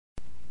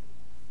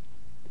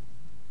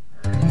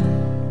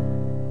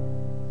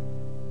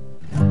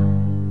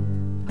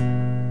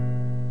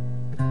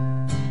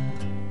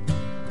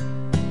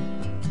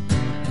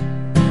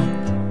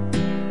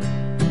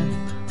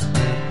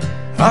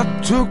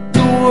took the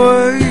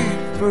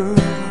wafer,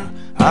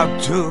 I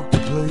took the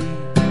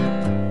plate,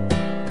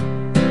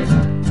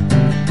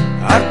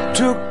 I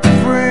took the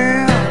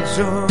friends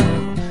of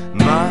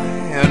my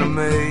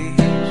enemies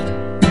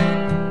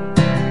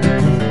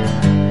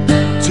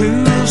to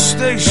the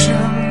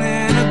station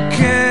in a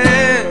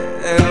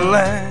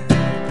Cadillac.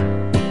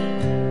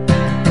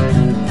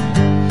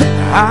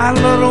 I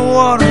let the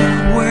water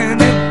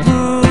when it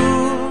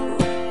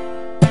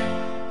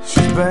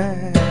pushed back.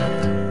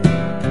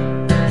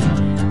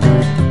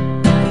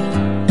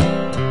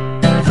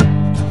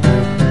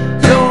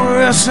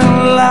 Fluorescent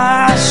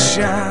lights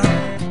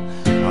shine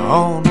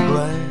on the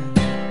glass,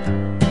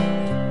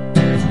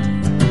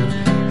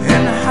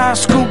 and the high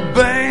school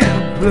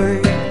band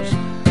plays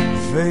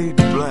fade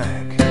to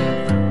black.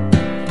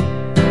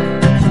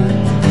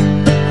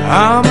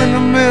 I'm in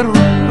the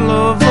middle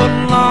of a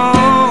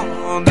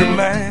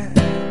laundromat,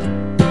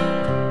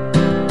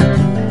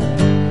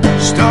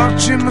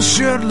 starching my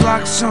shirt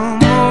like some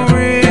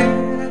aristocrat.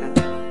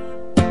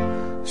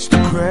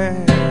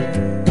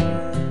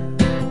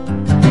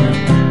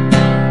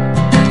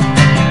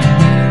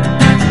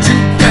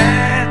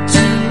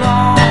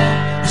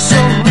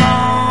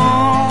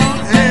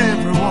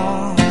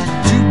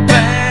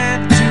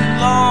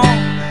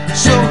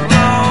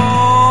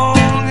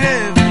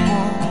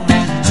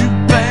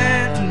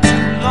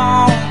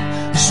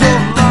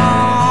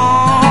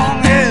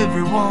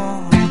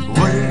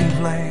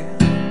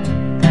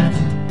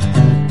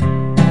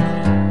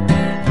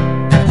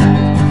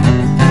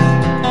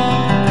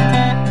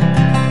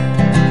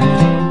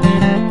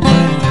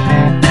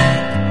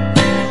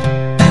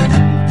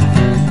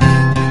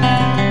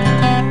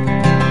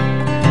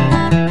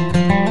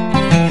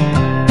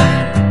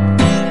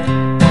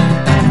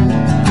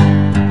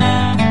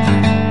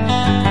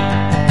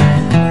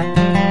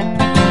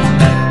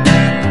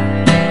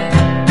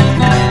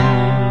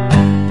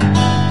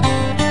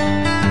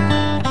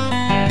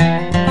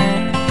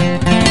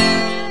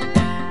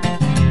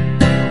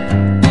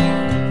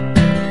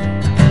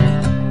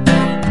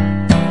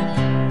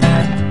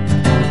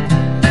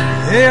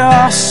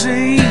 ARC